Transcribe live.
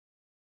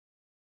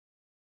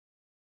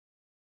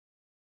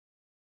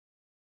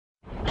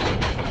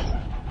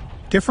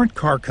Different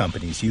car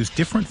companies use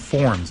different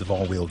forms of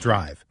all-wheel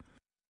drive.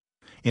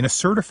 In a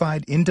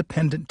certified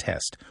independent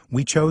test,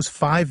 we chose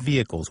 5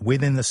 vehicles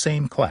within the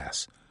same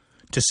class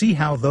to see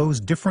how those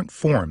different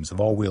forms of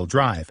all-wheel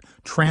drive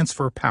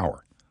transfer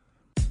power.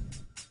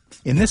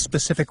 In this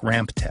specific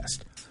ramp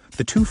test,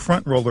 the 2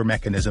 front roller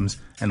mechanisms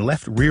and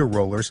left rear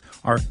rollers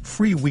are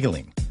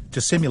freewheeling to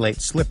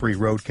simulate slippery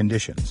road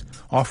conditions,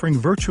 offering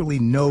virtually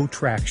no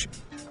traction.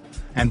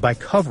 And by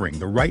covering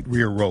the right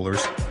rear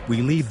rollers,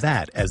 we leave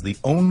that as the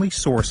only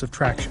source of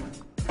traction.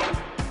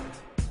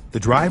 The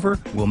driver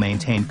will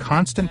maintain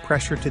constant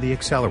pressure to the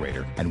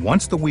accelerator, and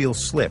once the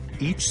wheels slip,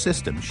 each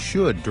system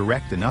should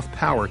direct enough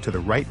power to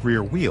the right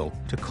rear wheel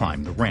to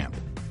climb the ramp.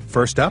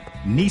 First up,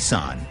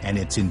 Nissan and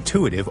its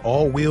intuitive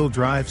all-wheel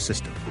drive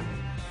system.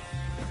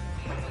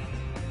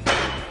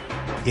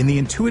 In the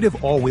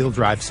intuitive all-wheel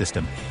drive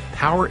system,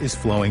 power is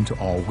flowing to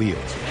all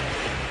wheels.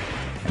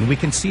 And we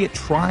can see it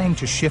trying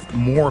to shift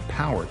more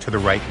power to the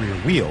right rear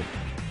wheel.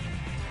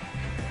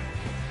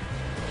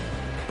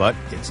 But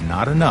it's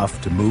not enough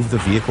to move the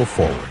vehicle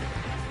forward.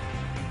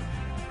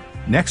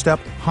 Next up,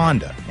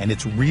 Honda and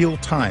its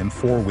real-time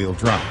four-wheel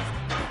drive.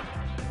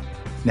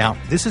 Now,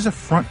 this is a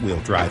front-wheel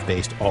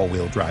drive-based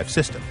all-wheel drive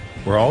system,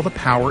 where all the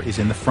power is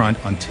in the front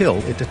until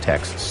it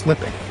detects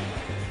slipping.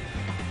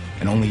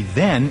 And only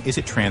then is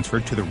it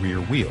transferred to the rear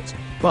wheels.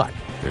 But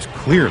there's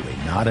clearly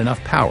not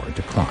enough power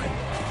to climb.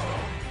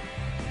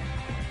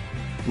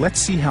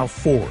 Let's see how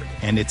Ford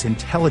and its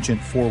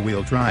intelligent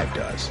four-wheel drive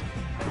does.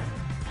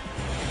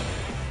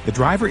 The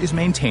driver is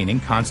maintaining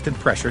constant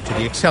pressure to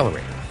the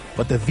accelerator,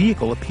 but the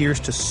vehicle appears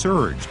to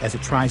surge as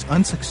it tries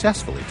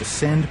unsuccessfully to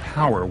send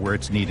power where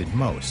it's needed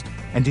most.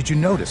 And did you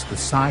notice the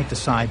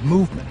side-to-side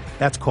movement?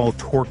 That's called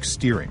torque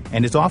steering,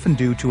 and is often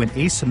due to an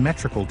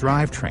asymmetrical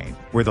drivetrain,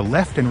 where the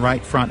left and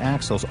right front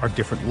axles are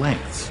different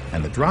lengths,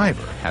 and the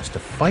driver has to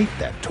fight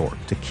that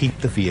torque to keep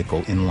the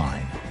vehicle in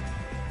line.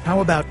 How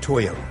about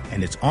Toyota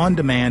and its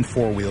on-demand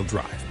four-wheel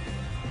drive?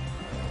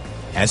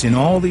 As in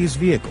all these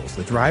vehicles,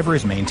 the driver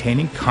is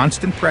maintaining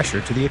constant pressure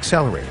to the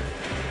accelerator.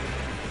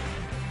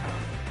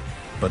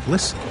 But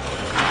listen,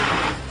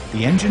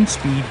 the engine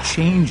speed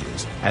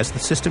changes as the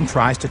system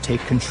tries to take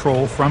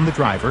control from the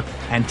driver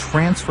and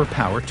transfer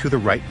power to the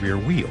right rear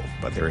wheel,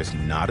 but there is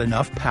not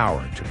enough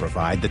power to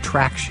provide the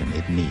traction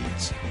it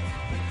needs.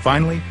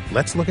 Finally,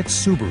 let's look at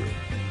Subaru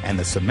and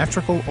the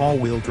symmetrical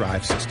all-wheel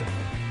drive system.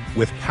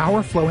 With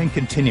power flowing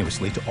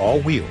continuously to all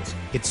wheels,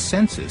 it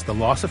senses the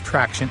loss of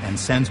traction and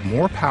sends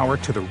more power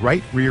to the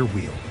right rear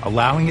wheel,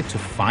 allowing it to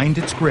find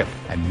its grip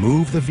and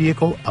move the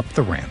vehicle up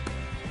the ramp.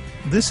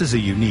 This is a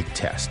unique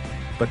test,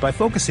 but by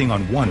focusing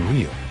on one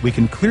wheel, we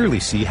can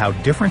clearly see how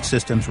different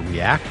systems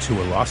react to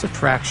a loss of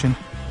traction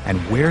and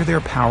where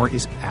their power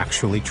is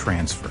actually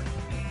transferred.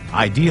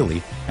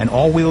 Ideally, an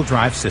all-wheel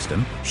drive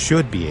system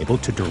should be able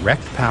to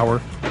direct power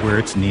where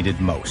it's needed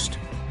most.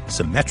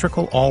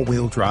 Symmetrical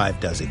all-wheel drive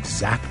does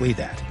exactly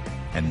that,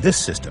 and this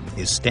system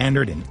is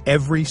standard in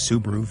every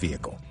Subaru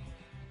vehicle.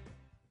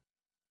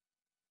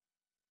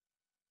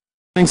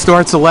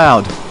 Starts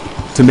allowed.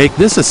 To make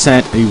this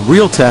ascent a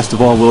real test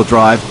of all-wheel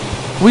drive,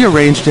 we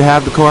arranged to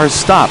have the cars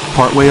stop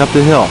partway up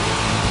the hill.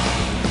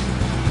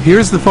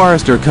 Here's the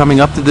Forester coming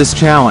up to this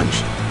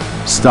challenge.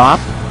 Stop,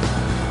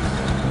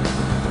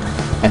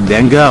 and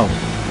then go.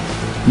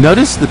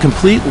 Notice the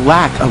complete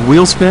lack of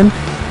wheel spin.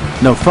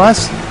 No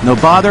fuss, no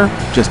bother,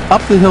 just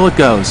up the hill it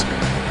goes.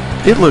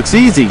 It looks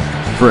easy,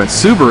 for a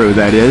Subaru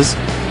that is.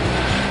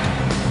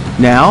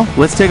 Now,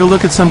 let's take a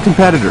look at some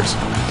competitors.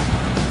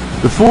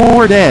 The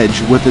Ford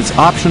Edge, with its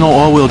optional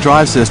all-wheel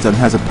drive system,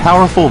 has a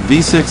powerful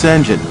V6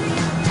 engine,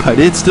 but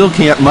it still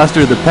can't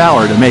muster the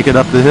power to make it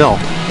up the hill.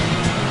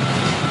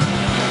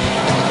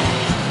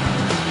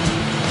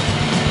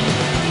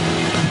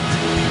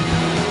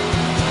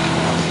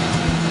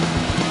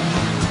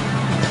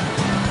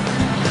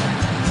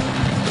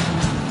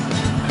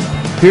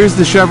 Here's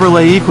the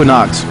Chevrolet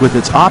Equinox with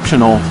its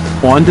optional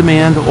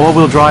on-demand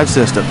all-wheel drive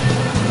system.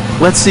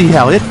 Let's see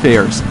how it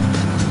fares.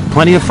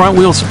 Plenty of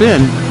front-wheel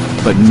spin,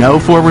 but no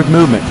forward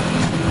movement.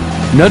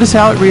 Notice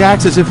how it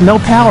reacts as if no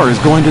power is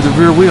going to the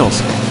rear wheels.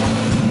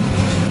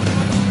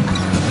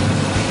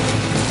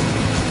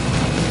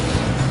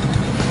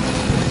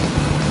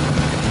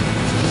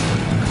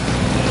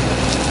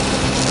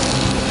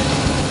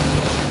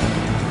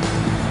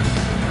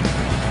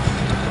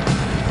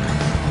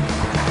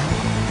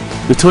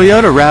 The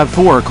Toyota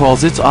RAV4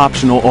 calls its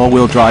optional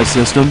all-wheel drive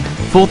system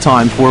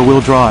full-time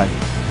four-wheel drive.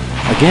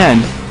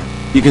 Again,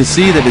 you can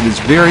see that it is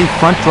very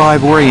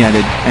front-drive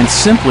oriented and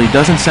simply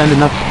doesn't send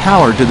enough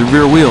power to the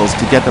rear wheels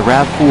to get the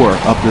RAV4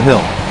 up the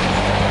hill.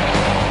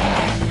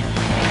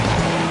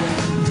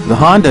 The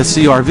Honda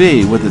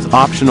CR-V, with its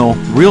optional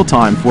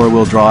real-time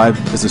four-wheel drive,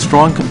 is a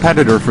strong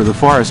competitor for the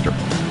Forester.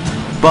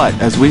 But,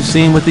 as we've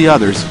seen with the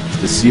others,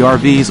 the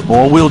CR-V's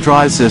all-wheel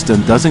drive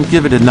system doesn't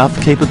give it enough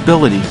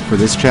capability for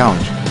this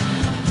challenge.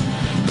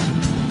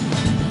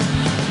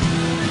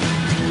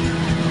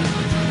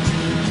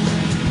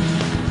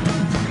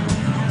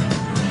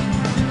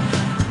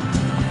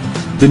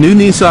 The new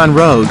Nissan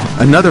Rogue,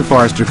 another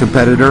Forester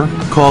competitor,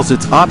 calls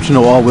its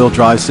optional all-wheel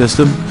drive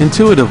system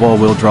intuitive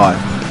all-wheel drive.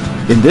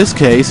 In this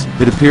case,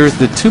 it appears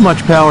that too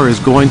much power is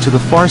going to the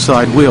far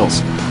side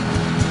wheels.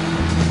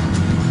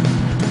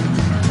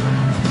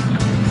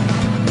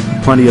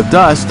 Plenty of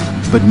dust,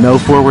 but no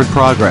forward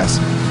progress.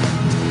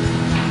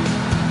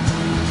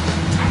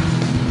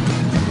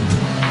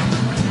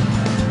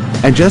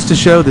 And just to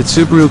show that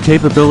Subaru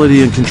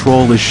capability and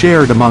control is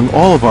shared among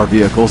all of our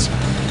vehicles,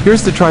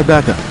 here's the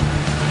Tribeca.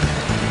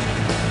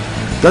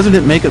 Doesn't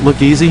it make it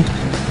look easy?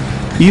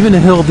 Even a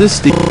hill this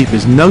steep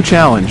is no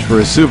challenge for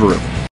a Subaru.